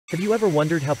Have you ever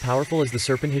wondered how powerful is the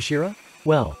Serpent Hashira?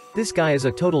 Well, this guy is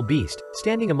a total beast,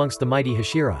 standing amongst the mighty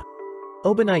Hashira.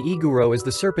 Obanai Iguro is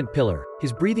the Serpent Pillar.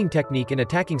 His breathing technique and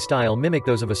attacking style mimic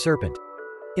those of a serpent.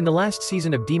 In the last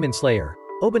season of Demon Slayer,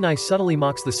 Obanai subtly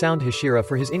mocks the sound Hashira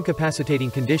for his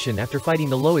incapacitating condition after fighting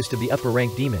the lowest of the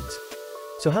upper-ranked demons.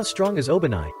 So how strong is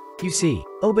Obanai? You see,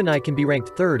 Obanai can be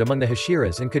ranked 3rd among the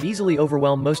Hashiras and could easily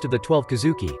overwhelm most of the 12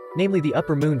 Kazuki, namely the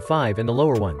Upper Moon 5 and the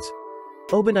lower ones.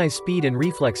 Obanai's speed and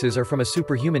reflexes are from a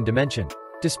superhuman dimension.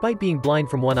 Despite being blind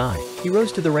from one eye, he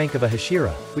rose to the rank of a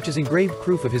Hashira, which is engraved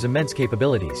proof of his immense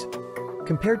capabilities.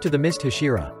 Compared to the Mist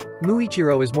Hashira,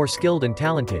 Muichiro is more skilled and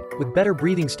talented, with better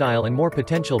breathing style and more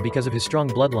potential because of his strong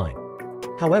bloodline.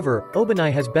 However,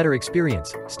 Obanai has better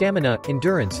experience, stamina,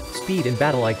 endurance, speed and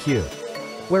battle IQ.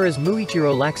 Whereas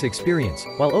Muichiro lacks experience,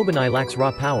 while Obanai lacks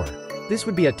raw power. This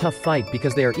would be a tough fight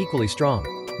because they are equally strong.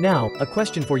 Now, a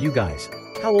question for you guys.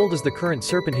 How old is the current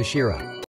Serpent Hashira?